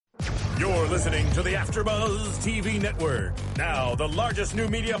You're listening to the AfterBuzz TV Network, now the largest new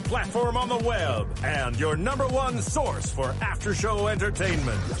media platform on the web, and your number one source for after-show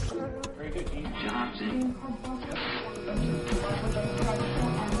entertainment.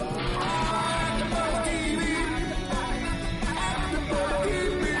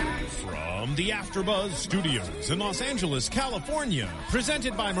 From the AfterBuzz Studios in Los Angeles, California,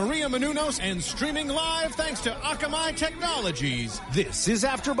 presented by Maria Menounos and streaming live thanks to Akamai Technologies, this is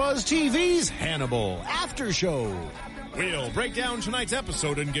AfterBuzz TV's Hannibal After Show. We'll break down tonight's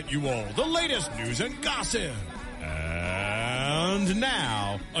episode and get you all the latest news and gossip. And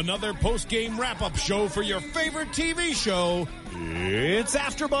now, another post-game wrap-up show for your favorite TV show. It's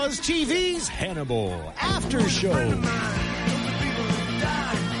AfterBuzz TV's Hannibal After Show.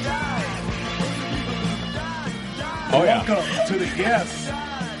 Oh, yeah. Welcome to the guests,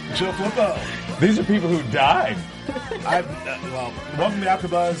 Joe Flippo. These are people who died. Welcome to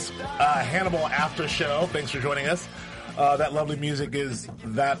AfterBuzz Hannibal After Show. Thanks for joining us. That lovely music is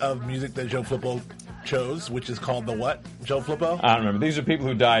that of music that Joe Flippo chose, which is called the what, Joe Flippo? I don't remember. These are people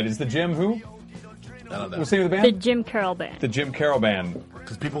who died. Is the Jim who? I don't know. What's the name of the band? The Jim Carroll Band. The Jim Carroll Band.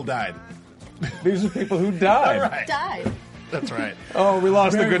 Because people died. These are people who died. All right. Died. That's right. Oh, we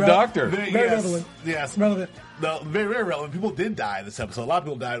lost a good doctor. Very relevant. Yes. Relevant. No, very, very relevant. People did die this episode. A lot of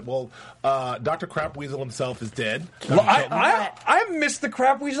people died. Well, Dr. Crap Weasel himself is dead. Well, I missed the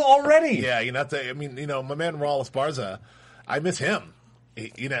crap weasel already. Yeah, my man Raul Esparza, I miss him.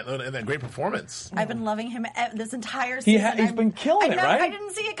 In that great performance. I've been loving him this entire season. He's been killing it, right? I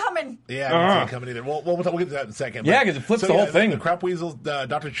didn't see it coming. Yeah, I didn't see it coming either. We'll get to that in a second. Yeah, because it flips the whole thing. The Crap Weasel's,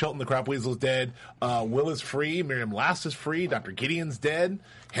 Dr. Chilton, the Crap Weasel's dead. Will is free. Miriam Last is free. Dr. Gideon's dead.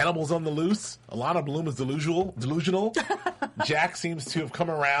 Hannibal's on the loose. Alana Bloom is delusional. Jack seems to have come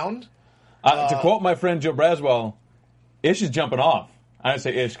around. To quote my friend Joe Braswell, Ish is jumping off. I don't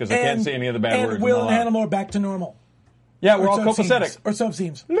say Ish because I can't say any other bad words. And Will and Hannibal are back to normal. Yeah, we're all copacetic. Or so it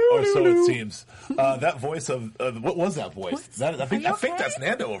seems. Or so it seems. That voice of what was that voice? I think that's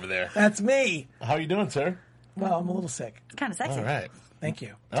Nando over there. That's me. How are you doing, sir? Well, I'm a little sick. It's kind of sexy. All right. Thank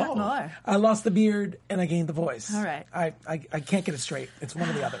you. Talk more. I lost the beard and I gained the voice. All right. I can't get it straight. It's one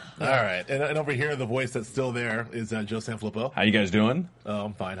or the other. All right. And over here, the voice that's still there is Joe Sanfilippo. How you guys doing? Oh,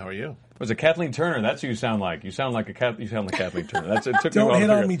 I'm fine. How are you? Was it Kathleen Turner? That's who you sound like. You sound like Kathleen Turner. It took me a while Don't hit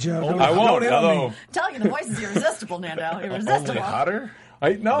to on figure me, it. Joe. I won't. Don't hit on Although me. I'm telling you, the voice is irresistible, Nando. Only Irresistible. hotter?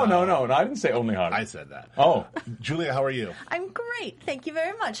 No. I didn't say only hot. I said that. Oh. Julia, how are you? I'm great. Thank you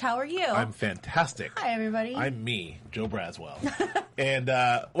very much. How are you? I'm fantastic. Hi, everybody. I'm me, Joe Braswell. And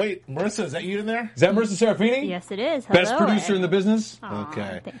wait, Marissa, is that you in there? Is that Marissa Serafini? Yes, it is. Hello. Best producer in the business? Aw,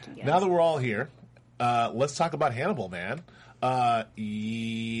 Okay. Thank you, guys. Now that we're all here, let's talk about Hannibal, man.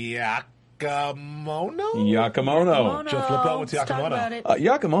 Yakimono. Joe Flippo, what's Let's talk yakimono? about it.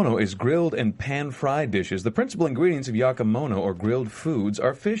 Yakimono is grilled and pan-fried dishes. The principal ingredients of yakimono, or grilled foods,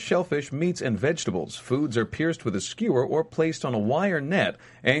 are fish, shellfish, meats, and vegetables. Foods are pierced with a skewer or placed on a wire net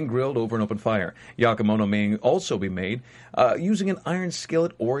and grilled over an open fire. Yakimono may also be made using an iron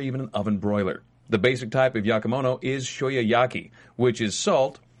skillet or even an oven broiler. The basic type of yakimono is shoyayaki, which is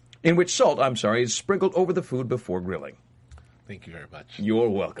salt is sprinkled over the food before grilling. Thank you very much. You're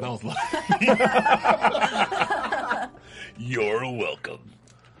welcome. That was You're welcome.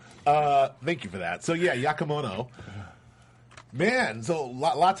 Thank you for that. So yeah, yakimono. Man, so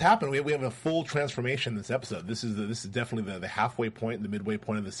lots happened. We have a full transformation this episode. This is definitely the halfway point, the midway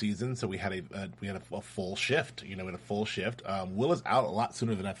point of the season. So we had a full shift. We had a full shift. Will is out a lot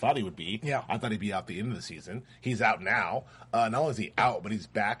sooner than I thought he would be. Yeah, I thought he'd be out the end of the season. He's out now. Not only is he out, but he's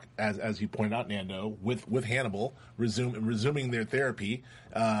back as you pointed out, Nando, with Hannibal resuming their therapy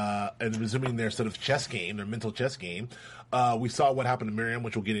and resuming their sort of chess game, their mental chess game. We saw what happened to Miriam,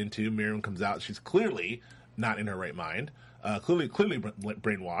 which we'll get into. Miriam comes out. She's clearly not in her right mind. Clearly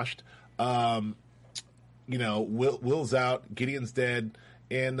brainwashed. Will's out, Gideon's dead,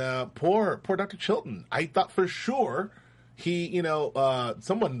 and poor Dr. Chilton. I thought for sure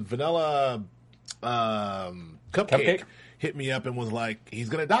someone, Vanilla Cupcake hit me up and was like, he's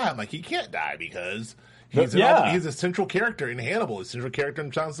gonna die. I'm like, he can't die because he's a central character in Hannibal. He's a central character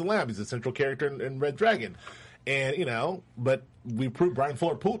in Silence of the Lamb. He's a central character in Red Dragon. And, but we Brian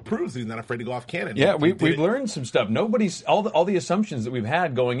Fuller proves he's not afraid to go off canon. Yeah, we've learned some stuff. All the assumptions that we've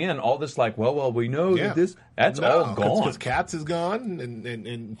had going in, all this like, well, we know that this, that's all gone. Because Katz is gone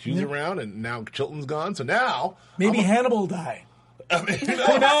and she's around, and now Chilton's gone. So now Maybe Hannibal will die.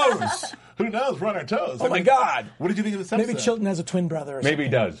 Who knows? Who knows? We're on our toes. Oh, my God. What did you think of this episode? Maybe Chilton has a twin brother or Maybe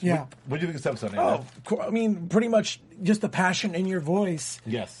he something. does. Yeah. What did you think of this episode, Nando? I mean, pretty much just the passion in your voice.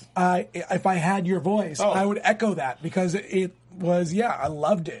 Yes. If I had your voice, I would echo that because it was, I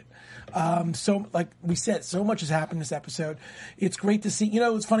loved it. So, like we said, so much has happened this episode. It's great to see.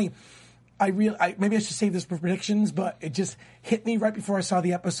 It's funny. Maybe I should save this for predictions, but it just hit me right before I saw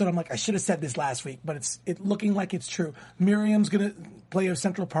the episode. I'm like, I should have said this last week, but it's looking like it's true. Miriam's going to play a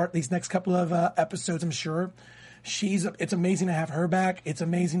central part these next couple of episodes, I'm sure. It's amazing to have her back. It's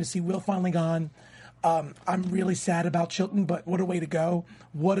amazing to see Will finally gone. I'm really sad about Chilton, but what a way to go.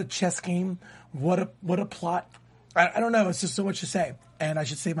 What a chess game. What a plot. I don't know. It's just so much to say, and I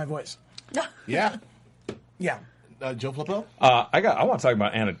should save my voice. Yeah. Yeah. Joe Flippo? I want to talk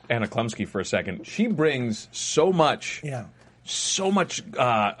about Anna Klumsky for a second. She brings so much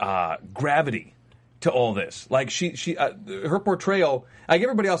gravity to all this. Like her portrayal, like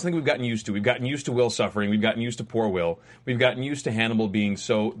everybody else, I think we've gotten used to. We've gotten used to Will suffering. We've gotten used to poor Will. We've gotten used to Hannibal being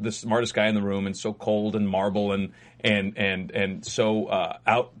so the smartest guy in the room and so cold and marble and so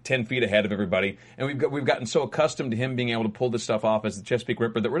out 10 feet ahead of everybody. And we've gotten so accustomed to him being able to pull this stuff off as the Chesapeake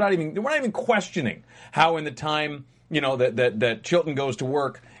Ripper that we're not even questioning how in the time that Chilton goes to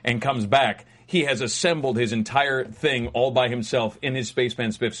work and comes back, he has assembled his entire thing all by himself in his spaceman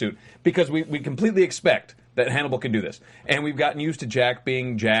spiff suit, because we completely expect that Hannibal can do this. And we've gotten used to Jack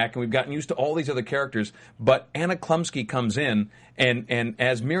being Jack, and we've gotten used to all these other characters, but Anna Klumsky comes in, and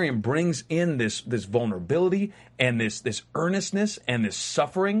as Miriam brings in this vulnerability and this earnestness and this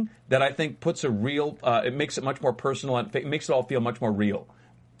suffering that I think puts a real, it makes it much more personal, and it makes it all feel much more real.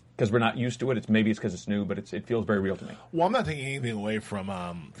 Because we're not used to it. Maybe it's because it's new, but it feels very real to me. Well, I'm not taking anything away from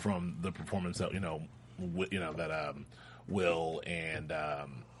the performance that that Will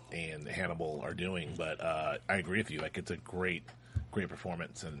and Hannibal are doing, but I agree with you. Like, it's a great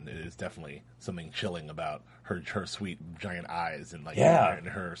performance, and it is definitely something chilling about her sweet giant eyes and and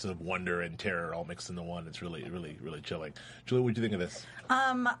her sort of wonder and terror all mixed into one. It's really, really, really chilling. Julie, what did you think of this?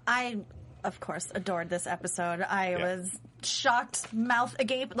 I, of course, adored this episode. I was shocked, mouth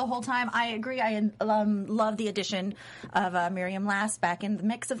agape the whole time. I agree. I love the addition of Miriam Lass back in the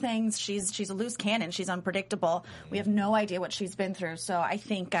mix of things. She's a loose cannon. She's unpredictable. We have no idea what she's been through. So I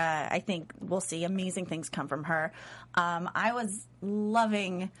think we'll see amazing things come from her. I was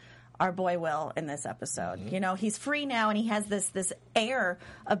loving our boy Will in this episode. Mm-hmm. He's free now, and he has this air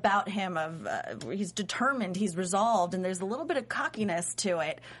about him of he's determined, he's resolved, and there's a little bit of cockiness to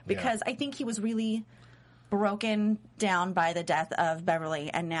it, because I think he was really broken down by the death of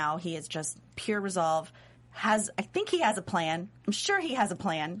Beverly, and now he is just pure resolve. I think he has a plan. I'm sure he has a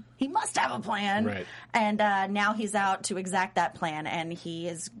plan. He must have a plan. Right. And now he's out to exact that plan, and he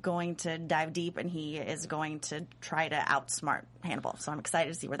is going to dive deep, and he is going to try to outsmart Hannibal. So I'm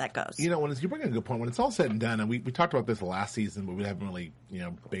excited to see where that goes. You bring a good point. When it's all said and done, and we talked about this last season, but we haven't really,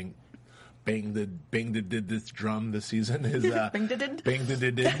 did this drum this season is bang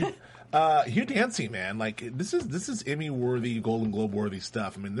Hugh Dancy, man, like this is Emmy worthy, Golden Globe worthy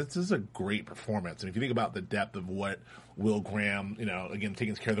stuff. I mean, this is a great performance. And if you think about the depth of what Will Graham, again,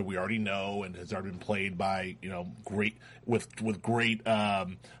 taking care that we already know and has already been played by, great with great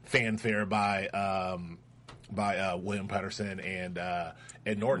fanfare by William Patterson and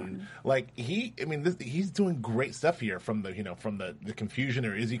Ed Norton. Like he's doing great stuff here from the confusion,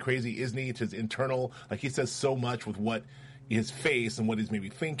 or is he crazy, isn't he, to his internal, like he says so much with what his face and what he's maybe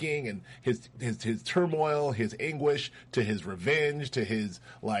thinking, and his turmoil, his anguish, to his revenge, to his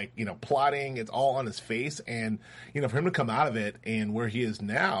plotting. It's all on his face, and for him to come out of it and where he is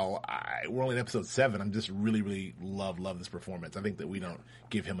now, we're only in episode 7. I'm just really, really love this performance. I think that we don't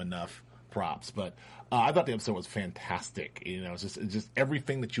give him enough props, but I thought the episode was fantastic. It's just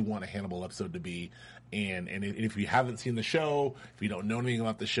everything that you want a Hannibal episode to be. And if you haven't seen the show, if you don't know anything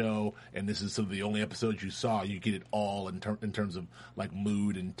about the show, and this is some of the only episodes you saw, you get it all in terms of like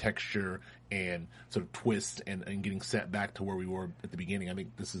mood and texture and sort of twist and getting set back to where we were at the beginning. I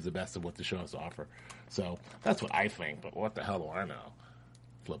think this is the best of what the show has to offer. So that's what I think. But what the hell do I know?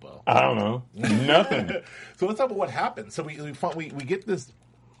 Flippo. I don't know. Nothing. So let's talk about what happened. So we get this.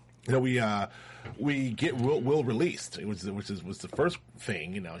 We get Will released, which was the first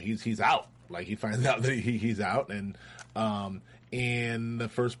thing. He's out. Like he finds out that he's out, and the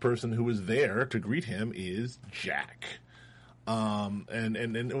first person who was there to greet him is Jack. And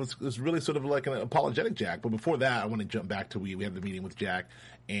it was really sort of like an apologetic Jack. But before that, I want to jump back to we had the meeting with Jack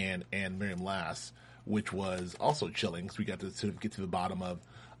and Miriam Lass, which was also chilling. So we got to sort of get to the bottom of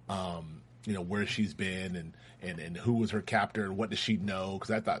where she's been and who was her captor and what does she know?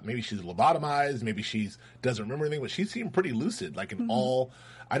 Because I thought maybe she's lobotomized, maybe she doesn't remember anything, but she seemed pretty lucid. Like in all,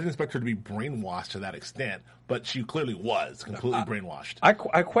 I didn't expect her to be brainwashed to that extent, but she clearly was completely brainwashed. I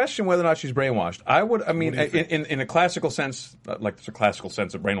question whether or not she's brainwashed. In a classical sense, like there's a classical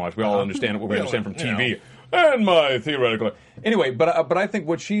sense of brainwash. We all understand what we understand from TV. and my theoretical. Anyway, but I think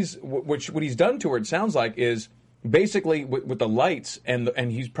what he's done to her, it sounds like, is basically with the lights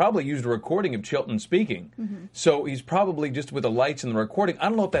and he's probably used a recording of Chilton speaking. Mm-hmm. So he's probably just with the lights and the recording. I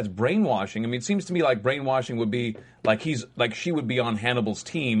don't know if that's brainwashing. I mean, it seems to me like brainwashing would be like she would be on Hannibal's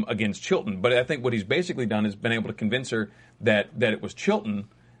team against Chilton. But I think what he's basically done is been able to convince her that it was Chilton,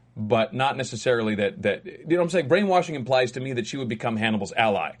 but not necessarily that you know what I'm saying? Brainwashing implies to me that she would become Hannibal's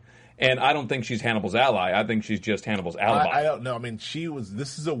ally. And I don't think she's Hannibal's ally. I think she's just Hannibal's alibi. I don't know. I mean,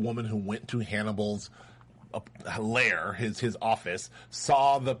 this is a woman who went to Hannibal's lair, his office,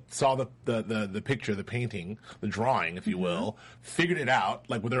 saw the picture, the painting, the drawing, if you will, figured it out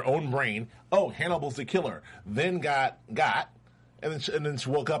like with her own brain. Oh, Hannibal's the killer. Then got, and then she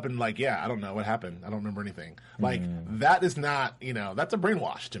woke up and like, yeah, I don't know what happened. I don't remember anything. Like that is not, that's a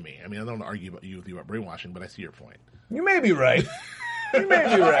brainwash to me. I mean, I don't want to argue with you about brainwashing, but I see your point. You may be right. You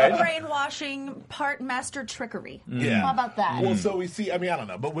may be right. Brainwashing, part master trickery. Yeah. How about that? Well, so we see. I mean, I don't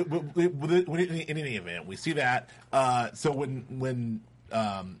know, but in any event, we see that. So when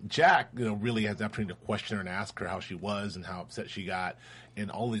Jack, really has the opportunity to question her and ask her how she was and how upset she got, and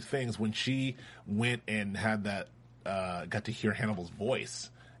all these things, when she went and had that, got to hear Hannibal's voice.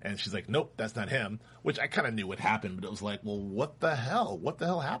 And she's like, nope, that's not him, which I kind of knew what happened, but it was like, well, what the hell? What the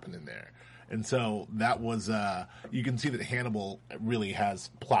hell happened in there? And so that was, you can see that Hannibal really has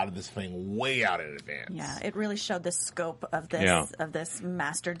plotted this thing way out in advance. Yeah, it really showed the scope of this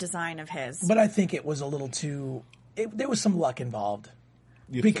master design of his. But I think it was a little too, there was some luck involved.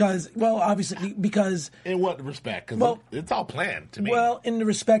 Obviously, because... In what respect? Because it's all planned to me. Well, in the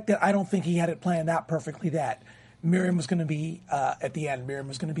respect that I don't think he had it planned out perfectly, that Miriam was going to be, at the end, Miriam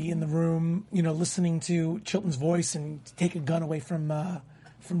was going to be in the room, listening to Chilton's voice and take a gun away from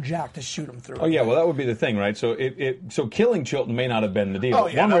Jack to shoot him through. Oh yeah, well that would be the thing, right? So so killing Chilton may not have been the deal. Oh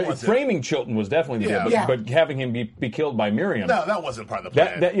yeah, framing Chilton was definitely the deal, but having him be killed by Miriam. No, that wasn't part of the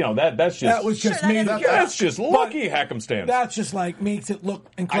plan. That was just that's just lucky happenstance. That's just makes it look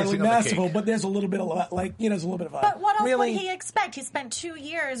incredibly masterful. But there's a little bit of there's a little bit of a. But what else really, would he expect? He spent 2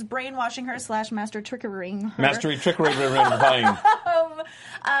 years brainwashing her / master trickering her. Mastery trickery,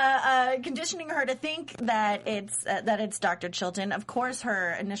 conditioning her to think that it's Dr. Chilton. Of course,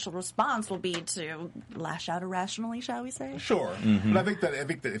 her initial response will be to lash out irrationally, shall we say? Sure, but I think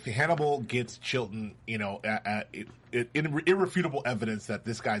that if Hannibal gets Chilton, irrefutable evidence that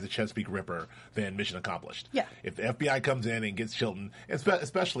this guy's a Chesapeake Ripper, then mission accomplished. Yeah. If the FBI comes in and gets Chilton,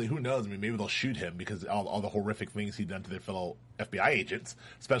 especially who knows? I mean, maybe they'll shoot him because all the horrific things he'd done to their fellow FBI agents,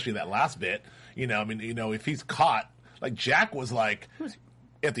 especially that last bit. If he's caught, like Jack was like.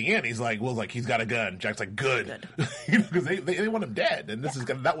 At the end, he's like, Will's like, he's got a gun. Jack's like, good. Because they want him dead, and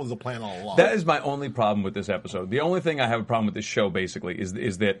that was the plan all along. That is my only problem with this episode. The only thing I have a problem with this show, basically,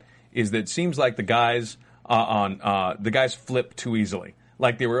 is that it seems like the guys flip too easily.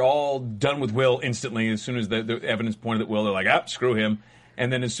 Like they were all done with Will instantly as soon as the evidence pointed at Will. They're like, screw him.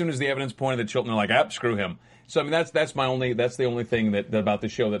 And then as soon as the evidence pointed at Chilton, they're like, screw him. So I mean that's the only thing that about the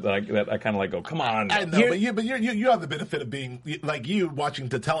show that I kind of go, come on. I know, but you have the benefit of being like you watching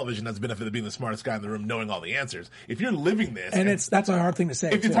the television has the benefit of being the smartest guy in the room, knowing all the answers. If you're living this, and that's a hard thing to say.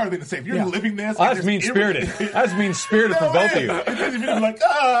 It's a hard thing to say. If you're living this, that's mean spirited. That's mean spirited for both of you. Because if you're like,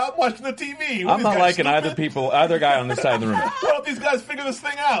 I'm watching the TV. I'm not liking either guy on this side of the room. Why don't these guys figure this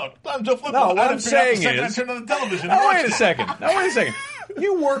thing out? I'm Joe Flippo. No, what I'm saying is, I turned on the television. Now wait a second.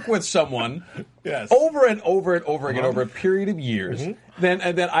 You work with someone over and over and over again over a period of years. Then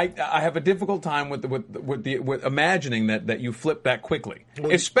I have a difficult time with imagining that you flip that quickly,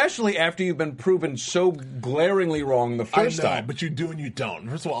 especially after you've been proven so glaringly wrong the first time. But you do and you don't.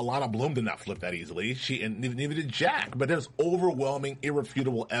 First of all, Alana Bloom did not flip that easily. Neither did Jack. But there's overwhelming,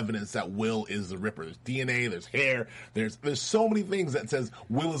 irrefutable evidence that Will is the Ripper. There's DNA, there's hair, there's so many things that says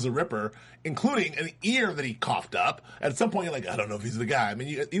Will is the Ripper, including an ear that he coughed up. At some point, you're like, I don't know if he's the guy. I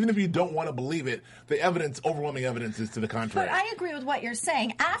mean, even if you don't want to believe it, the overwhelming evidence is to the contrary. But I agree with what you're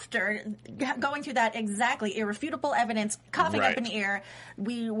saying. After going through that exactly irrefutable evidence, coughing up an ear,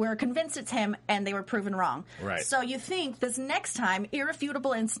 we were convinced it's him, and they were proven wrong. Right. So you think this next time,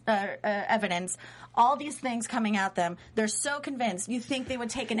 irrefutable evidence, all these things coming at them, they're so convinced. You think they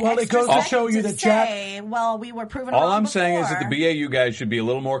would take an extra it goes to show you that say, well, we were proven wrong. All I'm before. saying is that the BAU guys should be a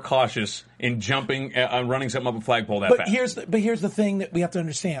little more cautious in jumping, running something up a flagpole that fast. But here's the thing that we have to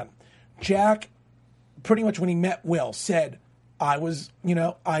understand. Jack, pretty much when he met Will, said, I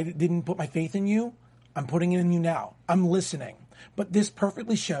didn't put my faith in you. I'm putting it in you now. I'm listening. But this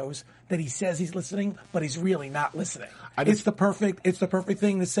perfectly shows that he says he's listening, but he's really not listening. It's the perfect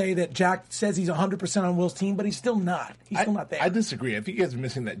thing to say that Jack says he's 100% on Will's team, but he's still not. He's still not there. I disagree. I think you guys are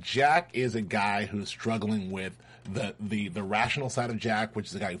missing that Jack is a guy who's struggling with the rational side of Jack, which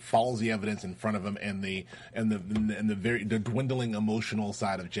is the guy who follows the evidence in front of him, and the dwindling emotional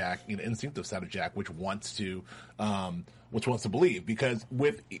side of Jack, instinctive side of Jack, which wants to believe. Because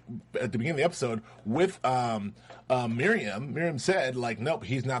at the beginning of the episode with Miriam said like, nope,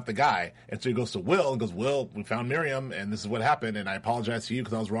 he's not the guy, and so he goes to Will and goes, Will, we found Miriam, and this is what happened, and I apologize to you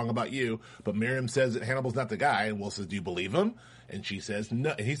because I was wrong about you. But Miriam says that Hannibal's not the guy, and Will says, do you believe him? And she says no.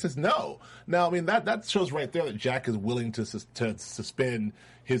 And he says no. Now, I mean that shows right there that Jack is willing to suspend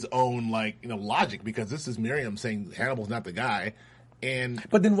his own logic, because this is Miriam saying Hannibal's not the guy.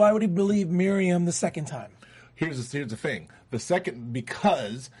 But then why would he believe Miriam the second time? Here's the thing. The second,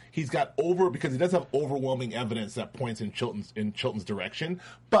 because he does have overwhelming evidence that points in Chilton's direction.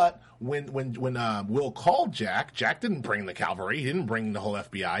 But when Will called Jack didn't bring the cavalry. He didn't bring the whole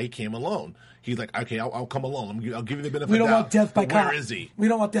FBI. He came alone. He's like, okay, I'll come alone. I'll give you the benefit of the doubt. We don't want death by cop. Where is he? We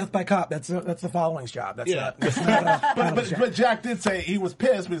don't want death by cop. That's the following's job. That's not but Jack did say he was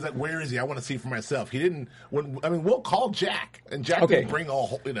pissed. But he's like, where is he? I want to see for myself. He didn't. Will called Jack, and Jack didn't bring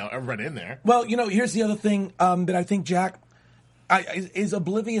everyone in there. Well, here's the other thing that I think Jack is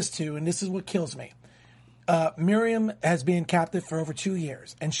oblivious to, and this is what kills me. Miriam has been captive for over 2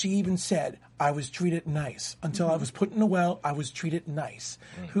 years, and she even said, I was treated nice. Until I was put in a well, I was treated nice.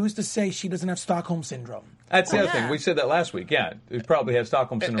 Who's to say she doesn't have Stockholm Syndrome? That's the other thing. We said that last week. Yeah, it probably has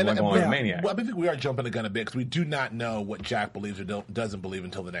Stockholm Syndrome like a maniac. Well, I think we are jumping the gun a bit because we do not know what Jack believes or doesn't believe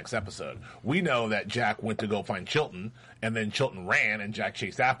until the next episode. We know that Jack went to go find Chilton, and then Chilton ran, and Jack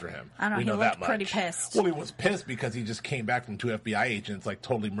chased after him. I don't know. We know he that looked much. pretty pissed. Well, he was pissed because he just came back from 2 FBI agents,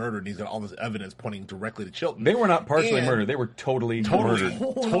 totally murdered, and he's got all this evidence pointing directly to Chilton. They were not partially murdered. They were totally murdered.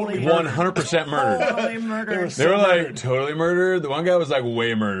 Totally 100% murdered. Totally murdered. They were like, totally murdered. The one guy was like,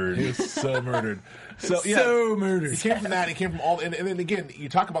 way murdered. He was so murdered. So murdered. He came from that. He came from all, and then again, you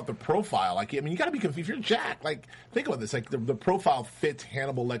talk about the profile. You got to be confused. If you're Jack, think about this. The profile fits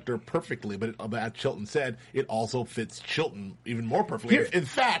Hannibal Lecter perfectly, but as Chilton said, it also fits Chilton even more perfectly. In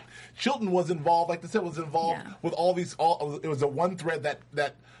fact, Chilton was involved. Like I said, with all these. It was a one thread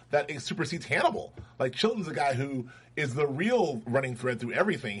that supersedes Hannibal. Chilton's a guy who is the real running thread through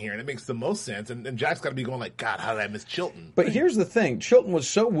everything here, and it makes the most sense. And Jack's got to be going God, how did I miss Chilton? But here's the thing: Chilton was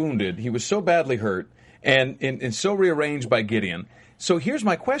so wounded, he was so badly hurt, and so rearranged by Gideon. So here's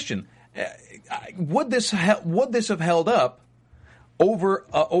my question: would this have held up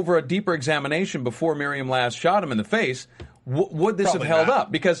over a deeper examination before Miriam last shot him in the face? Would this Probably have held not.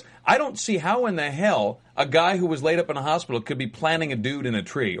 up? Because I don't see how in the hell a guy who was laid up in a hospital could be planting a dude in a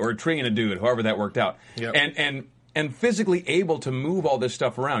tree, or a tree in a dude, however that worked out, and physically able to move all this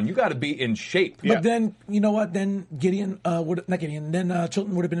stuff around. You got to be in shape. But then, you know what? Then Chilton would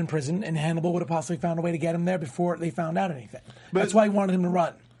have been in prison, and Hannibal would have possibly found a way to get him there before they found out anything. That's why he wanted him to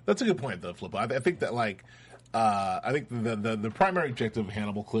run. That's a good point, though, Flippo. I think that I think the primary objective of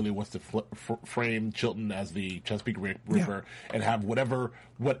Hannibal clearly was to frame Chilton as the Chesapeake Ripper and have whatever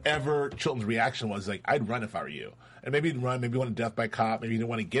Chilton's reaction was. I'd run if I were you. And maybe he'd run, maybe he wanted death by cop, maybe he didn't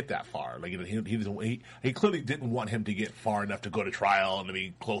want to get that far. He clearly didn't want him to get far enough to go to trial and to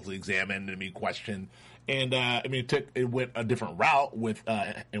be closely examined and to be questioned. And it went a different route with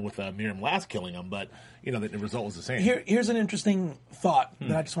Miriam Last killing him, but the result was the same. Here's an interesting thought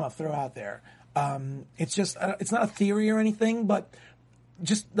that I just want to throw out there. It's not a theory or anything, but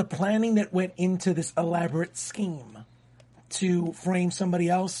just the planning that went into this elaborate scheme to frame somebody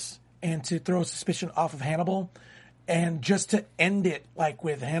else and to throw suspicion off of Hannibal, and just to end it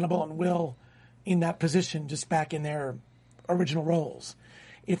with Hannibal and Will in that position, just back in their original roles.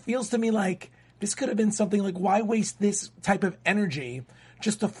 It feels to me like this could have been something why waste this type of energy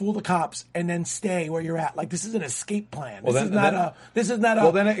just to fool the cops and then stay where you're at? This is an escape plan. Because he's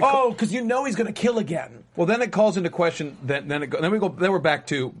going to kill again. Well, then it calls into question. Then we're back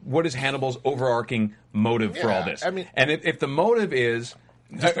to what is Hannibal's overarching motive for all this? And if the motive is.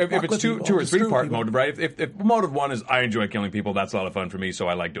 If it's two or three part motive, right? If motive one is I enjoy killing people, that's a lot of fun for me, so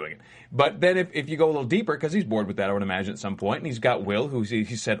I like doing it. But then if you go a little deeper, because he's bored with that, I would imagine at some point, and he's got Will, who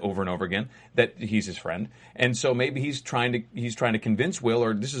he's said over and over again that he's his friend, and so maybe he's trying to convince Will,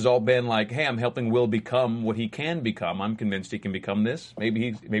 or this has all been hey, I'm helping Will become what he can become. I'm convinced he can become this.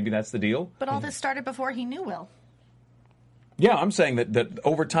 Maybe that's the deal. But all this started before he knew Will. Yeah, I'm saying that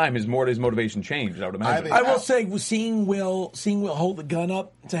over time his motivation changed. I would imagine. I will say, seeing Will hold the gun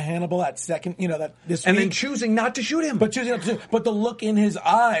up to Hannibal that second, then choosing not to shoot him, but the look in his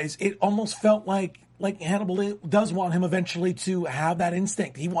eyes, it almost felt like like Hannibal does want him eventually to have that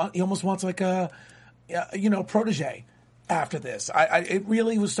instinct. He almost wants like a protege. After this, it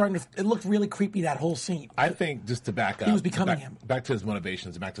really was starting to. It looked really creepy, that whole scene. I think, just to back up, he was becoming him. Back to his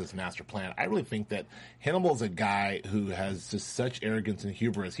motivations, back to his master plan. I really think that Hannibal is a guy who has just such arrogance and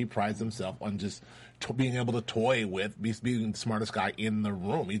hubris. He prides himself on just being able to toy with, being the smartest guy in the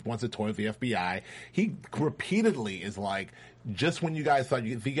room. He wants to toy with the FBI. He repeatedly is like, just when you guys thought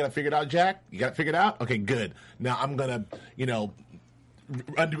you got it figured out, Jack, you got it figured out? Okay, good. Now I'm gonna,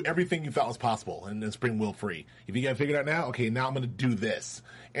 undo everything you thought was possible and then spring Will free. If you got it figured out now, okay, now I'm going to do this.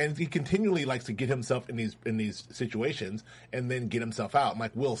 And he continually likes to get himself in these situations and then get himself out. And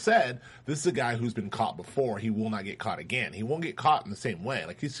like Will said, this is a guy who's been caught before. He will not get caught again. He won't get caught in the same way.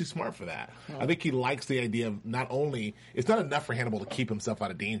 Like, he's too smart for that. I think he likes the idea of not only, it's not enough for Hannibal to keep himself out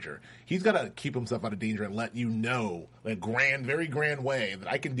of danger. He's got to keep himself out of danger and let you know, in a very grand way,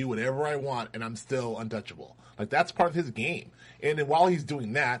 that I can do whatever I want and I'm still untouchable. Like, that's part of his game. And then while he's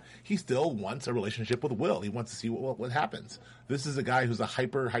doing that, he still wants a relationship with Will. He wants to see what happens. This is a guy who's a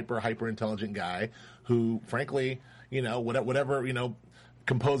hyper intelligent guy who, frankly, whatever,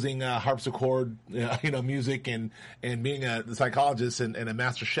 composing harpsichord, music and being a psychologist and a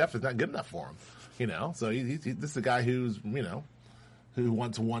master chef is not good enough for him. So this is a guy who's, who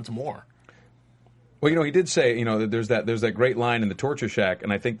wants more. Well, he did say, that there's that great line in the torture shack,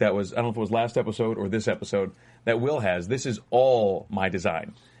 and I think that was, I don't know if it was last episode or this episode, that Will has, "This is all my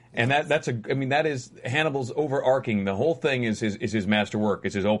design." And that is Hannibal's overarching, the whole thing is his masterwork,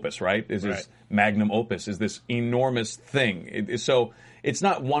 is his opus, right? His magnum opus, is this enormous thing. So it's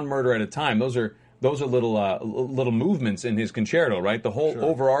not one murder at a time. Those are little movements in his concerto, right? The whole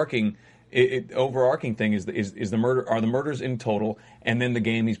overarching thing is the murder, are the murders in total, and then the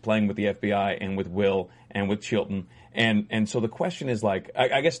game he's playing with the FBI and with Will and with Chilton. And so the question is, like,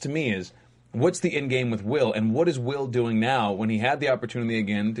 I guess to me is, what's the end game with Will, and what is Will doing now when he had the opportunity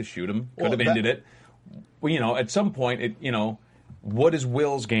again to shoot him? Could have ended it. Well, at some point, what is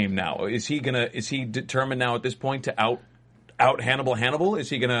Will's game now? Is he determined now at this point to out Hannibal? Is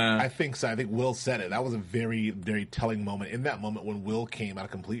he gonna? I think so. I think Will said it. That was a very, very telling moment. In that moment when Will came out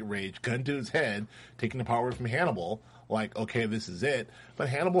of complete rage, gun to his head, taking the power from Hannibal, like, okay, this is it. But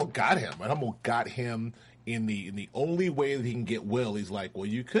Hannibal got him. Hannibal got him in the only way that he can get Will. He's like, well,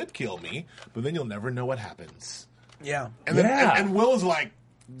 you could kill me, but then you'll never know what happens. Yeah. And then and Will is like,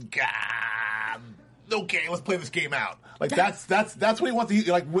 God, okay, let's play this game out. Like, that's what he wants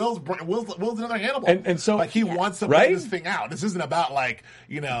to. Like, Will's another Hannibal, and so, like, he wants to play this thing out. This isn't about like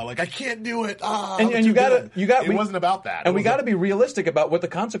I can't do it. And you got. It wasn't about that. And we got to be realistic about what the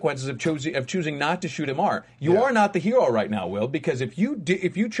consequences of choosing not to shoot him are. You are not the hero right now, Will, because if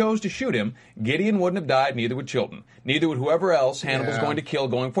you chose to shoot him, Gideon wouldn't have died. Neither would Chilton. Neither would whoever else Hannibal's going to kill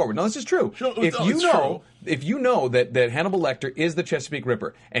going forward. No, this is true. If you know that Hannibal Lecter is the Chesapeake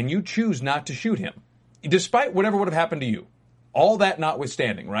Ripper, and you choose not to shoot him, despite whatever would have happened to you, all that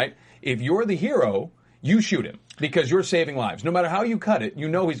notwithstanding, right? If you're the hero, you shoot him because you're saving lives. No matter how you cut it, you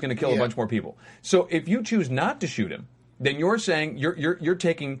know he's going to kill a bunch more people. So if you choose not to shoot him, then you're saying you're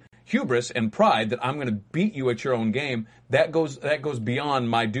taking hubris and pride that I'm going to beat you at your own game. That goes beyond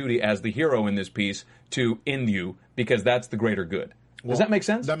my duty as the hero in this piece to end you, because that's the greater good. Does that make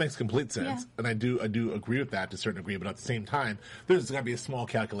sense? That makes complete sense, and I do agree with that to a certain degree. But at the same time, there's got to be a small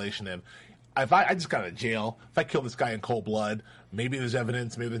calculation in. If I just got out of jail, if I kill this guy in cold blood, maybe there's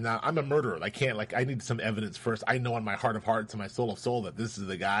evidence, maybe there's not. I'm a murderer. I need some evidence first. I know in my heart of hearts and my soul of soul that this is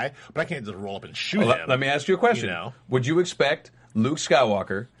the guy, but I can't just roll up and shoot him. Let me ask you a question. Would you expect Luke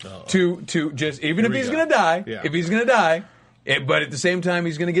Skywalker to just, even if he's going to die, but at the same time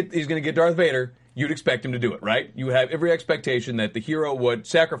he's going to get Darth Vader, you'd expect him to do it, right? You have every expectation that the hero would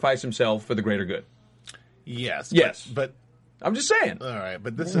sacrifice himself for the greater good. Yes. But I'm just saying. All right,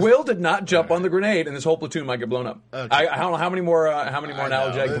 but Will did not jump on the grenade, and this whole platoon might get blown up. Okay. I don't know how many more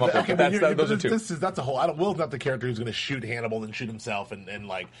analogies I can come up with. But those are two. That's a whole. Will's not the character who's going to shoot Hannibal and shoot himself and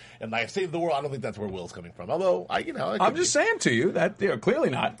save the world. I don't think that's where Will's coming from. Although I'm just saying to you that clearly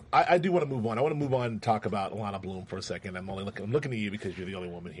not. I do want to move on. I want to move on and talk about Alana Bloom for a second. I'm looking at you because you're the only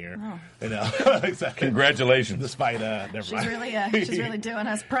woman here. Oh. Exactly. Congratulations. Despite never she's mind. She's really doing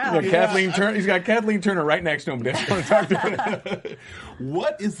us proud. Kathleen Turner. He's got Kathleen Turner right next to him. I want to talk to her.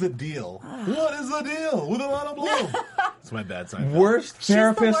 What is the deal? What is the deal with Alana Bloom? It's my bad side. Worst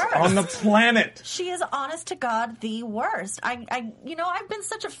therapist on the planet. She is, honest to God, the worst. I've been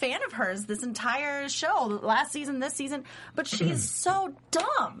such a fan of hers this entire show, last season, this season, but she is so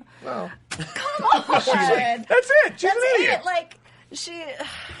dumb. Well, come on. That's it. She's an idiot. Like, she.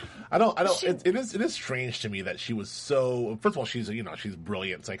 I don't. It is strange to me that she was so. First of all, she's she's a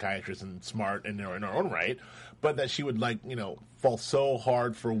brilliant psychiatrist and smart in her own right, but that she would fall so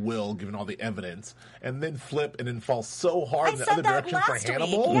hard for Will, given all the evidence, and then flip and then fall so hard in the other direction for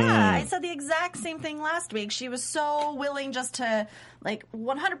Hannibal. Yeah, I said the exact same thing last week. She was so willing just to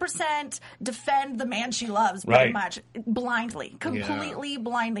 100% defend the man she loves, pretty much blindly, completely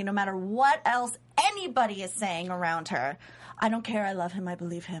blindly, no matter what else anybody is saying around her. I don't care. I love him. I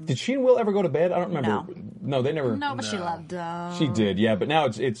believe him. Did she and Will ever go to bed? I don't remember. No, they never. No, but she loved him. She did, yeah. But now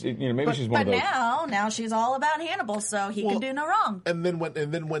maybe she's one of those. But now she's all about Hannibal, so he can do no wrong. And then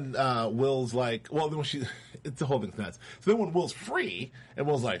when Will's like, it's the whole thing's nuts. So then when Will's free, and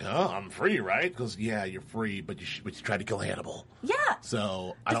Will's like, I'm free, right? Because yeah, you're free, but you tried to kill Hannibal. Yeah.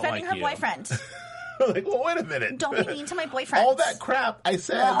 So I don't like defending her boyfriend. Like, well, wait a minute. Don't be mean to my boyfriend. All that crap I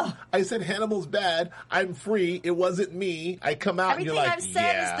said Hannibal's bad. I'm free. It wasn't me. I come out Everything and you're like, I've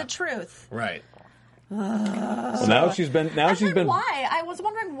said is the truth. Right. Well, now she's been. Why? I was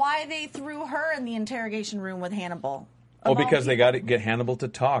wondering why they threw her in the interrogation room with Hannibal. Oh, because they got to get Hannibal to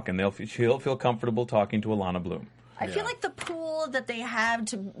talk, and she'll feel comfortable talking to Alana Bloom. I feel like the pool that they have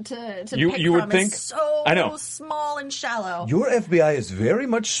to pick you would from think? is so I know. small and shallow. Your FBI is very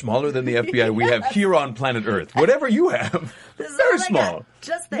much smaller than the FBI we have here on planet Earth. Whatever you have, very small.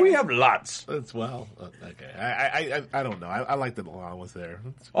 Just there. We have lots. That's okay. I don't know. I like that Alana was there.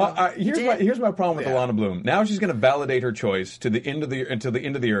 Here's my problem with Alana Bloom. Now she's going to validate her choice to the end of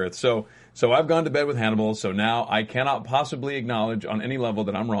the earth. So I've gone to bed with Hannibal. So now I cannot possibly acknowledge on any level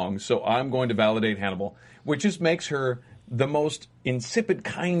that I'm wrong. So I'm going to validate Hannibal, which just makes her the most insipid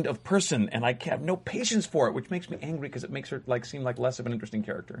kind of person, and I have no patience for it, which makes me angry because it makes her seem like less of an interesting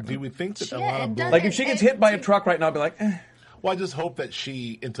character. Do we think that Alana Bloom... if she gets hit by a truck right now, I'd be like, eh. Well, I just hope that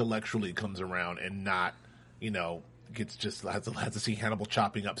she intellectually comes around and not, has to see Hannibal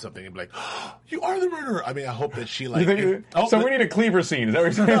chopping up something and be like, oh, you are the murderer. I mean, I hope that she we need a cleaver scene. Is that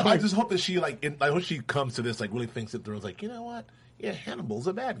what you're saying? No, I just hope that she I hope she comes to this really thinks it through. It's like, you know what? Yeah, Hannibal's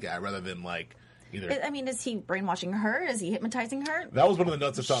a bad guy rather than either. I mean, is he brainwashing her? Is he hypnotizing her? That was one of the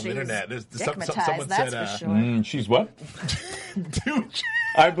notes I saw on the internet. Someone that's said, for sure. She's what? Dude.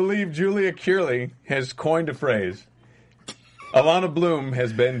 I believe Julia Kearley has coined a phrase. Alana Bloom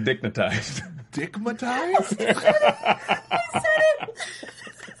has been dignitized. Dickmatized? I said it.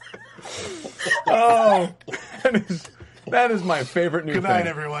 Oh, that is my favorite new thing. Good night,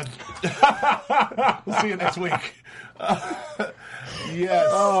 everyone. We'll see you next week. Yes.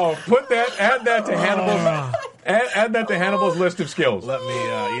 Oh, add that to Hannibal's. Add that to Hannibal's list of skills. Let me.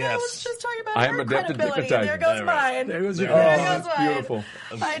 I was just talking about I am her adept at credibility. dignitizing. There goes mine. There goes your That's beautiful.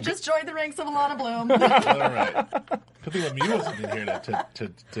 I just joined the ranks of Alana Bloom. All right. Good thing Lemieux wasn't in here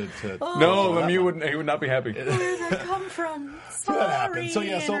to No, Lemieux wouldn't. He would not be happy. Where did I come from? So that happened. So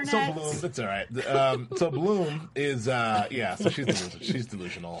Internet. Bloom. That's all right. So Bloom is So she's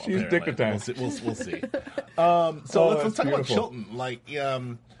delusional. She's apparently. dignitized. We'll see. Let's talk about beautiful.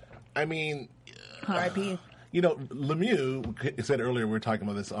 Chilton. I mean, R.I.P. Lemieux said earlier, we were talking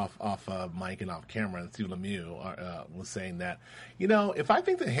about this off mic and off camera, and Steve Lemieux was saying that, if I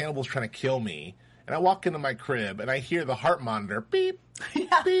think that Hannibal's trying to kill me, and I walk into my crib and I hear the heart monitor beep,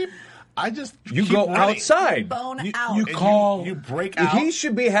 beep, I just You keep go running. outside. Out. You call. You break out. He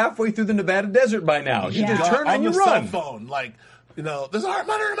should be halfway through the Nevada desert by now. You just turn on and you the run. cell phone, there's a heart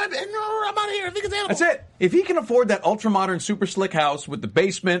monitor in my bed. No, I'm out of here. I think it's Hannibal. That's it. If he can afford that ultra-modern, super slick house with the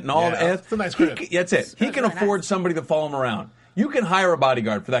basement and all the it's a nice crib. That's it. He can afford somebody to follow him around. You can hire a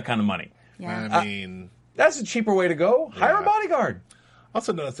bodyguard for that kind of money. Yeah. I mean, that's a cheaper way to go. Hire a bodyguard.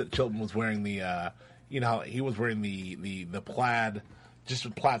 Also noticed that Chilton was wearing he was wearing the plaid, just a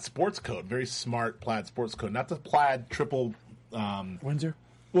plaid sports coat, very smart plaid sports coat, not the plaid triple Windsor?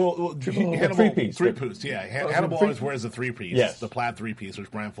 Well, Hannibal, three-piece. Three-piece, yeah. Hannibal always wears a three-piece, yes. the plaid three-piece,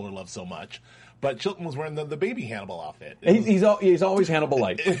 which Brian Fuller loves so much. But Chilton was wearing the baby Hannibal outfit. He's always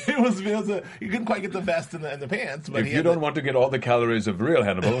Hannibal-like. You couldn't quite get the vest and the pants. But if you don't want to get all the calories of real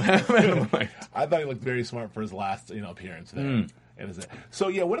Hannibal, Hannibal-like. I thought he looked very smart for his last appearance there. So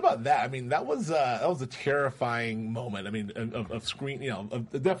yeah, what about that? I mean, that was a terrifying moment. I mean, of screen,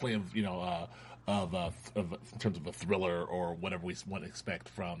 definitely of in terms of a thriller or whatever we want to expect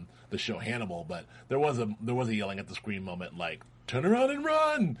from the show Hannibal. But there was a yelling at the screen moment, like turn around and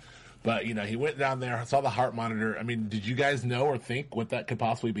run. But he went down there, saw the heart monitor. I mean, did you guys know or think what that could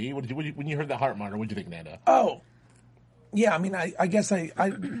possibly be? When you heard the heart monitor, what did you think, Nando? Oh, yeah. I mean, I guess I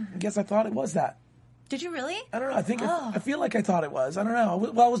thought it was that. Did you really? I don't know. I feel like I thought it was. I don't know.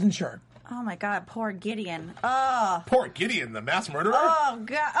 Well, I wasn't sure. Oh my God, poor Gideon. Oh. Poor Gideon, the mass murderer. Oh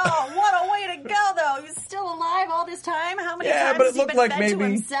God! Oh, what a way to go, though. He's still alive all this time. How many Yeah, times but has it he looked been like fed maybe. to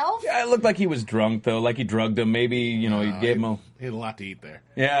himself? Yeah, it looked like he was drunk though. Like he drugged him. Maybe he gave him a. He had a lot to eat there.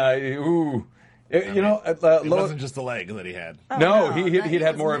 Yeah. Ooh. It Lois, wasn't just the leg that he had. Oh, no, no, he'd he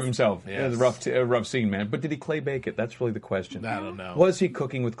had was more of missing- himself. Yes. It was a rough scene, man. But did he clay bake it? That's really the question. I don't know. Was he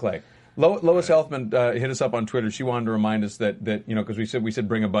cooking with clay? Lois Elfman hit us up on Twitter. She wanted to remind us that because we said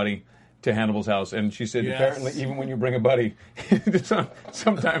bring a buddy to Hannibal's house, and she said Yes. apparently even when you bring a buddy,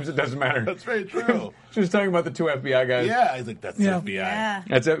 sometimes it doesn't matter. That's very true. She was talking about the two FBI guys. Yeah, he's like, that's Yeah. FBI. Yeah.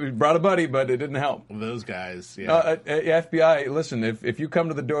 That's it. We brought a buddy, but it didn't help. Those guys, yeah. FBI, listen, if you come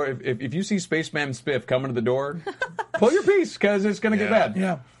to the door, if you see Spaceman Spiff coming to the door, pull your piece, because it's going to get Yeah. bad.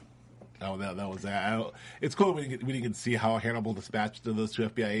 Yeah. Oh, that was that. It's cool we didn't get to see how Hannibal dispatched those two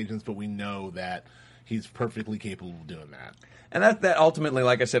FBI agents, but we know that he's perfectly capable of doing that. And that ultimately,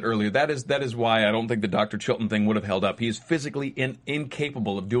 like I said earlier, that is why I don't think the Dr. Chilton thing would have held up. He is physically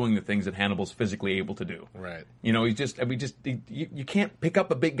incapable of doing the things that Hannibal's physically able to do. Right. You know, you can't pick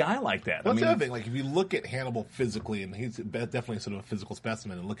up a big guy like that. What's the other thing? Like, if you look at Hannibal physically, and he's definitely sort of a physical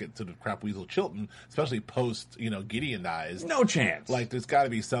specimen, and look at sort of Crap Weasel Chilton, especially post, Gideon dies. No chance. Like, there's got to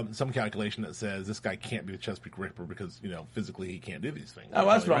be some calculation that says this guy can't be the Chesapeake Ripper because, physically he can't do these things. Oh,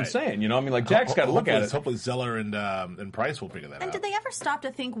 that's what I'm saying. Like Jack's got to look at it. Hopefully Zeller and Price will figure that out. And did they ever stop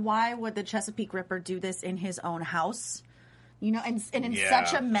to think, why would the Chesapeake Ripper do this in his own house? And in Yeah.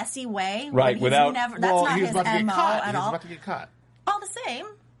 such a messy way. Right, when he's without- that's well, not he was his about to get MO caught. at He was all. about to get caught. All the same.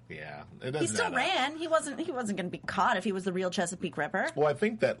 Yeah. It doesn't He still add up. ran. He wasn't going to be caught if he was the real Chesapeake Ripper. Well, I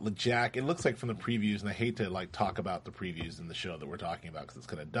think that Jack, it looks like from the previews, and I hate to talk about the previews in the show that we're talking about because it's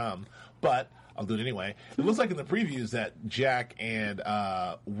kind of dumb, but I'll do it anyway. It looks like in the previews that Jack and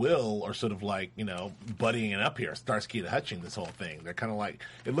Will are sort of buddying it up here, Starsky and Hutching this whole thing. They're kind of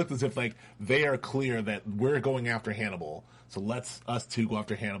it looked as if they are clear that we're going after Hannibal, so let's us two go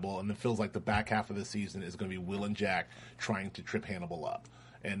after Hannibal, and it feels like the back half of the season is going to be Will and Jack trying to trip Hannibal up.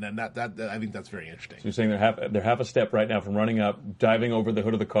 And then that I think that's very interesting. So you're saying they're half a step right now from running up, diving over the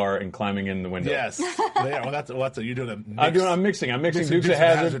hood of the car, and climbing in the window. Yes. Yeah, well, that's you're doing a mix. I'm mixing. I'm mixing Dukes of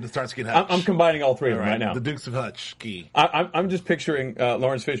Hazzard Hazzard. and Starsky and Hutch. I'm combining all three of them right now. The Dukes of Hutch ski. I'm just picturing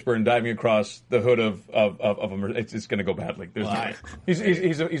Lawrence Fishburne diving across the hood of a. It's going to go badly. There's no way.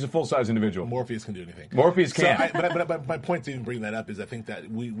 He's a full size individual. Morpheus can do anything. Morpheus can. So but my point to even bring that up is I think that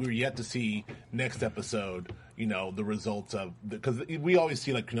we're yet to see next episode. The results of because we always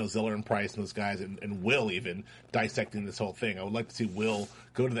see Zeller and Price and those guys and Will even dissecting this whole thing. I would like to see Will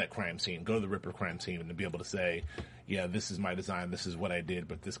go to that crime scene, go to the Ripper crime scene, and to be able to say, yeah, this is my design, this is what I did,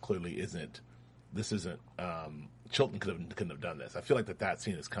 but this clearly isn't. This isn't. Chilton couldn't have done this. I feel like that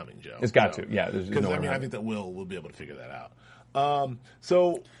scene is coming, Joe. It's got to. Yeah. Because I think that Will be able to figure that out.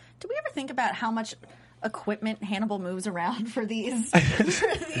 So, do we ever think about how much equipment Hannibal moves around for these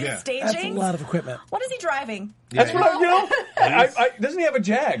Yeah. stagings? That's a lot of equipment. What is he driving? That's what doesn't he have a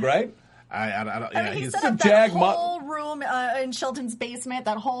Jag, right? I don't. I Yeah, mean, he he's set up a Jag that whole room in Shelton's basement,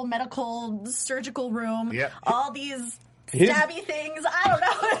 that whole medical surgical room. Yep. All these His- stabby things. I don't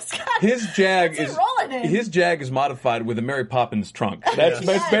know. It's got, His Jag what's he rolling in? his Jag is modified with a Mary Poppins trunk. That's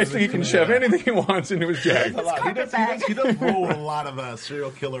Yes. basically he can shove anything he wants into his Jag. a lot. He carpet does, bag. he does roll with a lot of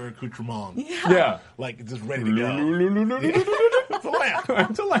serial killer accoutrements. Yeah. Like just ready to go. It's a lamp.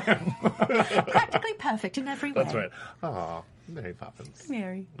 It's a lamb. practically perfect in every way. That's right. Oh, Mary Poppins.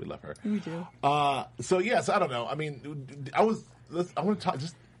 Mary. We love her. We do. So yes, I don't know. I mean, I want to talk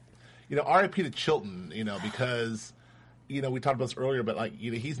just R.I.P. to Chilton. Because we talked about this earlier, but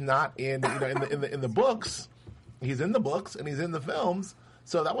he's not in in the books. He's in the books and he's in the films.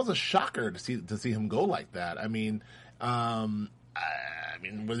 So that was a shocker to see him go like that. I mean,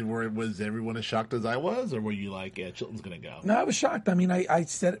 was everyone as shocked as I was, or were you like, yeah, Chilton's going to go? No, I was shocked. I mean,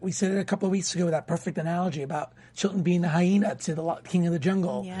 we said it a couple of weeks ago with that perfect analogy about Chilton being the hyena to the king of the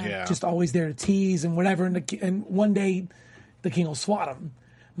jungle, Yeah. just always there to tease and whatever. And one day, the king will swat him.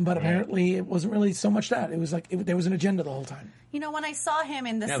 But apparently, it wasn't really so much that. It was there was an agenda the whole time. When I saw him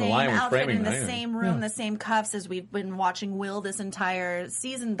in the Yeah, the same lion was outfit, framing in the the lion. same room, the same cuffs as we've been watching Will this entire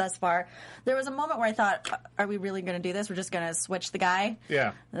season thus far, there was a moment where I thought, are we really going to do this? We're just going to switch the guy?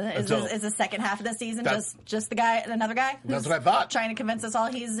 Yeah. Is the second half of the season just the guy and another guy? That's who's what I thought. Trying to convince us all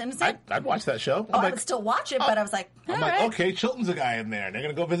he's innocent? I'd watch that show. I would still watch it, but I was like, all I'm right. like, okay, Chilton's a guy in there. They're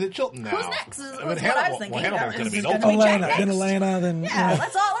going to go visit Chilton now. Who's next? Is I mean, what I Hannibal, was thinking. Hannibal's going to be Is an it gonna ultimate. be Jack then next? Elena, then Yeah,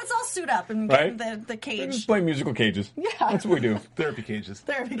 let's all suit up and Right? get in the We cage. just play musical cages. Yeah. That's what we do. Therapy cages.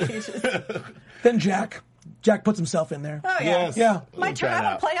 Therapy cages. then Jack. Jack puts himself in there. Oh, yeah. Yes. Yeah. My turn. Try it I want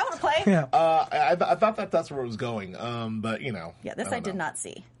out. to play. I want to play. Yeah. I thought that's where it was going, but you know. Yeah, this don't I did know. not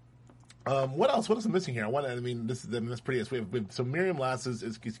see. What else? What else is missing here? That's pretty. So Miriam Lass is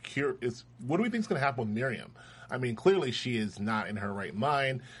what do we think is going to happen with Miriam? I mean, clearly she is not in her right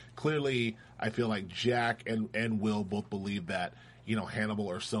mind. Clearly, I feel like Jack and Will both believe that, you know, Hannibal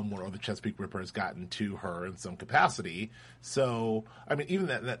or someone or the Chesapeake Ripper has gotten to her in some capacity. So, I mean, even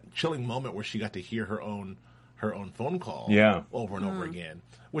that chilling moment where she got to hear her own phone call, over and over again,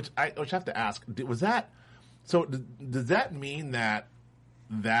 which I have to ask, was that? So, does that mean that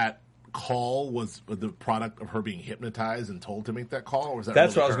call was the product of her being hypnotized and told to make that call, or was that?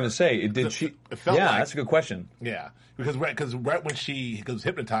 That's really what I was her? going to say. Did she? It felt yeah, like, that's a good question. Yeah, because right when she goes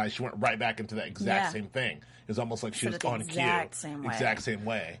hypnotized, she went right back into that exact Yeah. same thing. It was almost like she Sort was of the on cue. exact same way. Exact same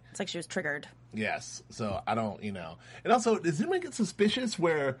way. It's like she was triggered. Yes. So I don't, and also, does anyone get suspicious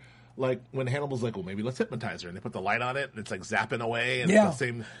where, like, when Hannibal's like, well, maybe let's hypnotize her, and they put the light on it, and it's like zapping away, and Yeah. it's the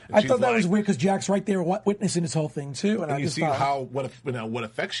same. And I she's thought that was like- weird because Jack's right there witnessing this whole thing too, and I And you just see thought, what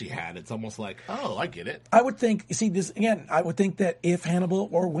effect she had. It's almost like, oh, I get it. I would think, you see this again, I would think that if Hannibal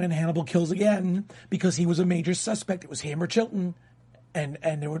or when Hannibal kills again, because he was a major suspect, it was him or Chilton, and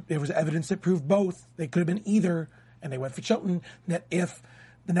there was evidence that proved both. They could have been either, and they went for Chilton, that if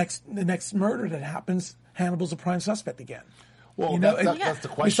the next murder that happens, Hannibal's a prime suspect again. Well, You know, that's the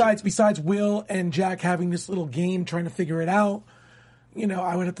question. Besides Will and Jack having this little game trying to figure it out,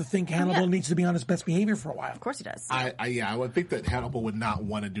 I would have to think Hannibal needs to be on his best behavior for a while. Of course he does. I would think that Hannibal would not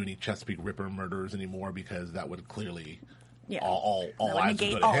want to do any Chesapeake Ripper murders anymore because that would clearly all That would eyes would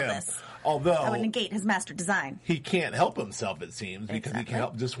negate go all to of him. this. Although That would negate his master design. he can't help himself, it seems, because he Exactly. can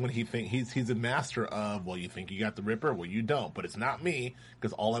help just when he think he's a master of, well, you think you got the Ripper, well, you don't, but it's not me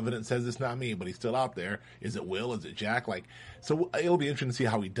because all evidence says it's not me, but he's still out there. Is it Will? Is it Jack? Like, so it'll be interesting to see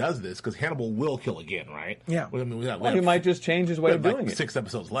how he does this because Hannibal will kill again, right? Yeah. Well, I mean, we Well, he might just change his way of like doing it. 6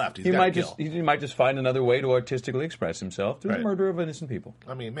 episodes left. He's He gotta might kill. he might just find another way to artistically express himself through Right. the murder of innocent people.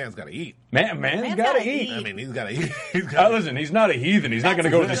 I mean, man's got to eat. Man's Man's got to gotta eat. eat. I mean, he's got to eat. He's Oh, got. listen, he's not a heathen. He's not going to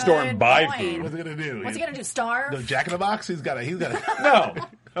That's go a to the store and good buy point. food. What's he gonna do? What's he gonna do? Starve? The Jack in the Box? He's got. No,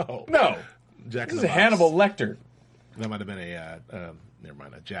 No. no. Jack This in is the a Box. Hannibal Lecter. That might have been never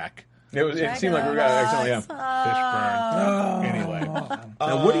mind, a Jack It seemed like we got accidentally. Yeah. Fishburne. Anyway,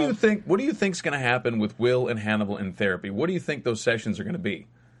 Now, what do you think? What do you think's going to happen with Will and Hannibal in therapy? What do you think those sessions are going to be?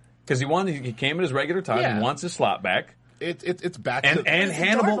 Because he came at his regular time. Yeah. He wants his slot back. it's back And to It's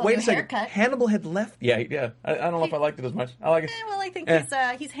Hannibal. adorable, Wait a new second. haircut. Hannibal had left. Yeah. I don't know if I liked it as much. I like it. Well, I think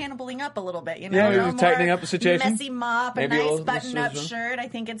Eh. he's Hannibaling up a little bit. Yeah, he a was little tightening more up the situation. Messy mop, Maybe a a nice little button-up decision. shirt. I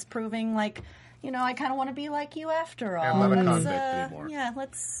think it's proving like, I kind of want to be like you after all. I'm not a Let's, convict anymore. Yeah,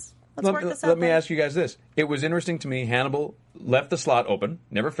 let's work this out. Let me then. ask you guys this. It was interesting to me. Hannibal left the slot open,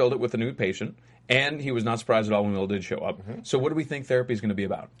 never filled it with a new patient, and he was not surprised at all when Will did show up. Mm-hmm. So what do we think therapy is going to be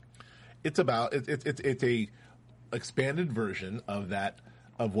about? it's about it's a expanded version of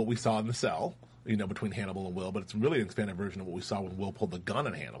what we saw in the cell, between Hannibal and Will, but it's really an expanded version of what we saw when Will pulled the gun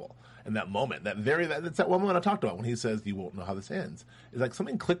on Hannibal. And that moment, that's that one moment I talked about when he says, "You won't know how this ends." It's like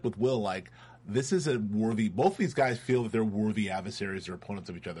something clicked with Will, like, this is both these guys feel that they're worthy adversaries or opponents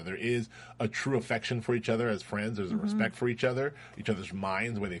of each other. There is a true affection for each other as friends. There's a respect for each other's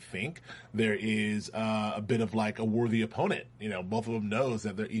minds, the way they think. There is a bit of like a worthy opponent. Both of them knows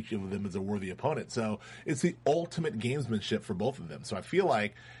that each of them is a worthy opponent. So it's the ultimate gamesmanship for both of them. So I feel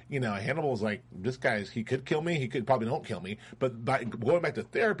like, Hannibal's like, this guy, he could kill me. He could probably don't kill me. But by going back to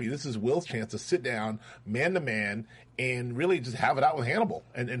therapy, this is Will's chance to sit down man to man and really just have it out with Hannibal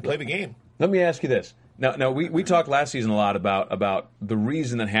and play the game. Let me ask you this. Now we talked last season a lot about the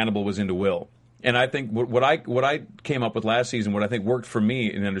reason that Hannibal was into Will, and I think what I came up with last season, what I think worked for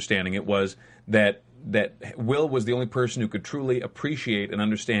me in understanding it was that Will was the only person who could truly appreciate and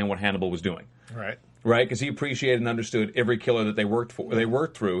understand what Hannibal was doing. Right. Right, because he appreciated and understood every killer that they worked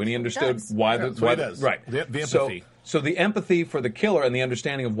through, and he understood does. why That's what he does. right The empathy. So the empathy for the killer and the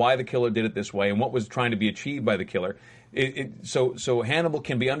understanding of why the killer did it this way and what was trying to be achieved by the killer. So Hannibal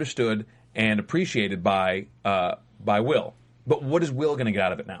can be understood and appreciated by Will, but what is Will going to get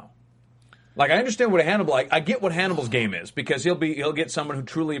out of it now? Like, I understand what I get what Hannibal's game is, because he'll get someone who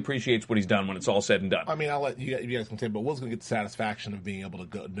truly appreciates what he's done when it's all said and done. I mean, I'll let you guys can say, but Will's going to get the satisfaction of being able to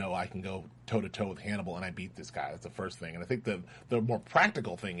go, no, I can go toe-to-toe with Hannibal and I beat this guy. That's the first thing. And I think the more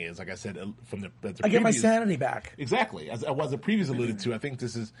practical thing is, like I said, I get my sanity back. Exactly. As the previous alluded to, I think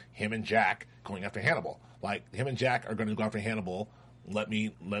this is him and Jack going after Hannibal. Like, him and Jack are going to go after Hannibal. Let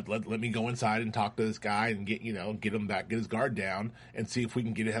me go inside and talk to this guy and get him back, get his guard down, and see if we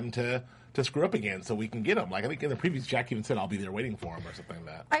can get him to to screw up again so we can get him. Like I think in the previous, Jack even said, "I'll be there waiting for him" or something like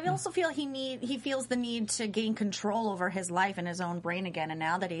that. I also feel he feels the need to gain control over his life and his own brain again. And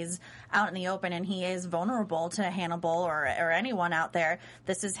now that he's out in the open and he is vulnerable to Hannibal or anyone out there,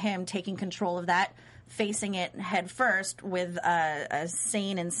 this is him taking control of that, facing it head first with a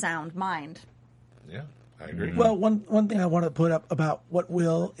sane and sound mind. Yeah, I agree. Well, one thing I want to put up about what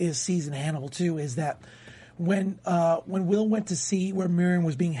Will sees in Hannibal too is that when Will went to see where Miriam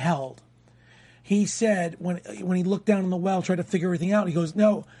was being held, he said when he looked down in the well, tried to figure everything out, he goes,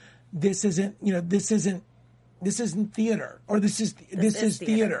 "No, this isn't theater, or this is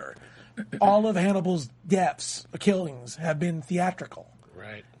theater. All of Hannibal's deaths, killings, have been theatrical."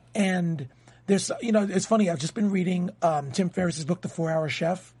 Right. And there's, it's funny. I've just been reading Tim Ferriss's book, The 4-Hour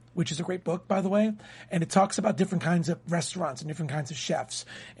Chef, which is a great book, by the way. And it talks about different kinds of restaurants and different kinds of chefs.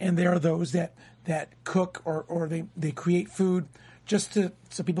 And there are those that cook or they create food just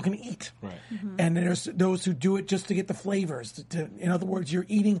so people can eat. Right. Mm-hmm. And there's those who do it just to get the flavors. In other words, you're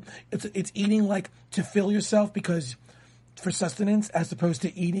eating. It's eating like to fill yourself for sustenance, as opposed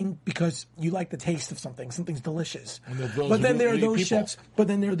to eating because you like the taste of something. Something's delicious. But then there are those chefs. But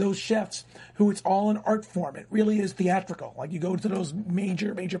then there are those chefs who it's all an art form. It really is theatrical. Like you go to those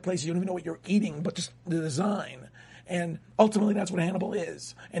major places, you don't even know what you're eating, but just the design. And ultimately, that's what Hannibal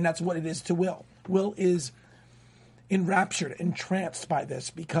is, and that's what it is to Will. Will is enraptured, entranced by this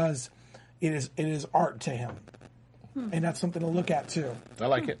because it is art to him, and that's something to look at too. I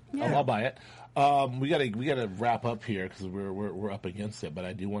like it. Yeah. I'll buy it. We gotta wrap up here because we're up against it. But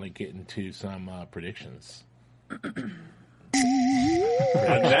I do want to get into some predictions. And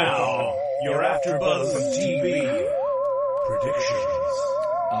now your AfterBuzz TV predictions.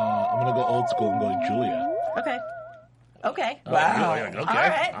 I'm gonna go old school and go to Julia. Okay. Wow. Okay, All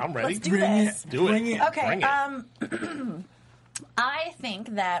right. I'm ready. Let's do this. Do it. Bring it. Okay. Bring it. I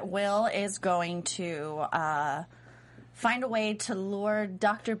think that Will is going to find a way to lure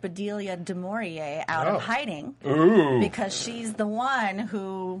Dr. Bedelia du Maurier out of hiding. Ooh. Because she's the one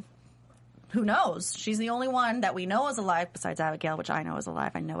who knows. She's the only one that we know is alive, besides Abigail, which I know is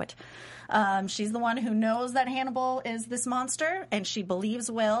alive. I know it. She's the one who knows that Hannibal is this monster, and she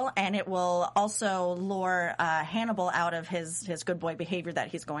believes Will, and it will also lure Hannibal out of his good boy behavior that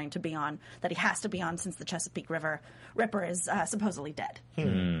he's going to be on, that he has to be on since the Chesapeake Ripper is supposedly dead.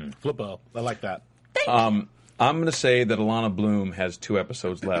 Flippo. I like that. Thank you. I'm going to say that Alana Bloom has 2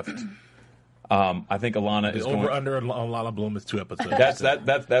 episodes left. I think Alana is Over going. under on Lala Bloom is 2 episodes.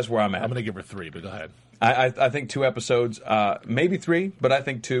 That's where I'm at. I'm going to give her 3, but go ahead. I think 2 episodes, maybe 3, but I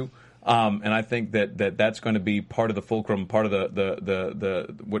think 2. And I think that's going to be part of the fulcrum, part of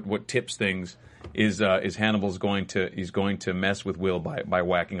the what tips things is Hannibal's going to mess with Will by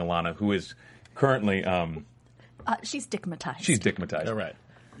whacking Alana, who is currently She's stigmatized. she's stigmatized. All right.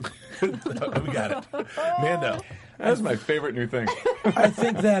 We got it. Mando. That's my favorite new thing. I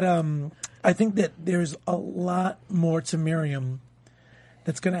think that there's a lot more to Miriam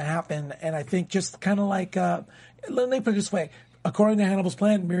that's going to happen, and I think just kind of like let me put it this way: according to Hannibal's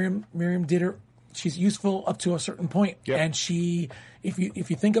plan, Miriam did her. She's useful up to a certain point, Yep. and she, if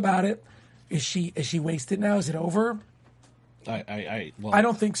you think about it, is she wasted now? Is it over? I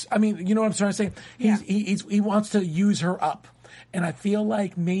don't think so. I mean, you know what I'm trying to say? He wants to use her up. And I feel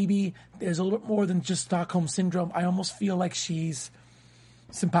like maybe there's a little bit more than just Stockholm Syndrome. I almost feel like she's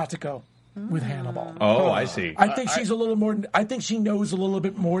simpatico with Hannibal. Oh, I see. I think she's a little more. I think she knows a little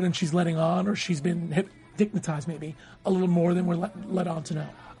bit more than she's letting on, or she's been hypnotized maybe a little more than we're let on to know.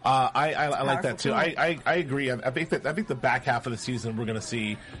 I like that too. I agree. I think the back half of the season we're going to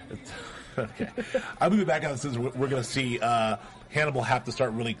see. Okay, I believe the back half of the season we're going to see Hannibal have to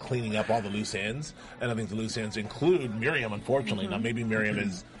start really cleaning up all the loose ends, and I think the loose ends include Miriam. Unfortunately, now maybe Miriam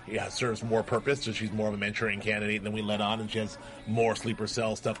serves more purpose, so she's more of a Manchurian candidate than we let on, and she has more sleeper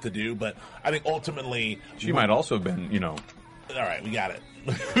cell stuff to do. But I think ultimately She might also have been, all right, we got it.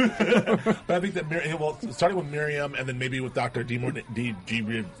 But I think that starting with Miriam, and then maybe with Dr. Du Maurier.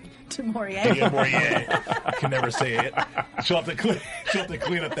 I can never say it. She'll have to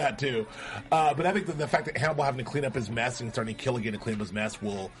clean up that too. But I think that the fact that Hannibal having to clean up his mess and starting to kill again to clean up his mess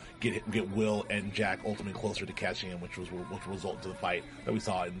will get Will and Jack ultimately closer to catching him, which will result into the fight that we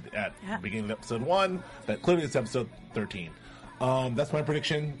saw at the beginning of episode 1. That clearly it's episode 13. That's my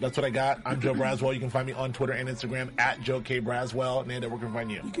prediction. That's what I got. I'm Joe Braswell. You can find me on Twitter and Instagram at Joe K. Braswell. Nando, where can we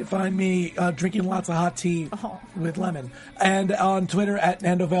find you? You can find me drinking lots of hot tea with lemon, and on Twitter at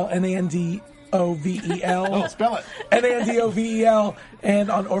Nandovel, Nandovel. Oh, spell it. Nandovel.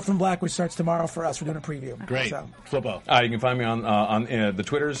 And on Orphan Black, which starts tomorrow for us. We're doing a preview. Great. So. Flippo. You can find me on the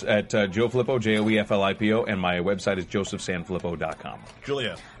Twitters at Joe Flippo, JoeFlippo, and my website is josephsanflippo.com.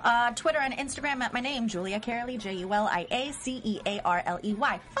 Julia. Twitter and Instagram at my name, Julia Carley,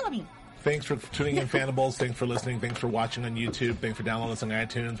 JuliaCarley. Follow me. Thanks for tuning in, Fanables. Thanks for listening. Thanks for watching on YouTube. Thanks for downloading us on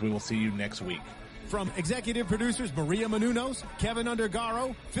iTunes. We will see you next week. From executive producers Maria Menounos, Kevin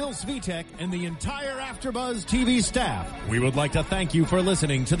Undergaro, Phil Svitek, and the entire AfterBuzz TV staff, we would like to thank you for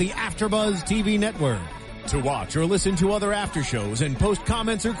listening to the AfterBuzz TV network. To watch or listen to other after shows and post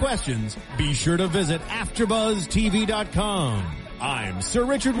comments or questions, be sure to visit AfterBuzzTV.com. I'm Sir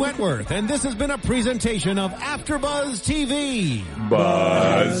Richard Wentworth, and this has been a presentation of AfterBuzz TV.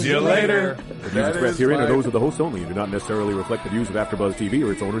 Buzz you later. The views expressed herein are those of the hosts only and do not necessarily reflect the views of AfterBuzz TV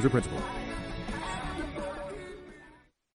or its owners or principals.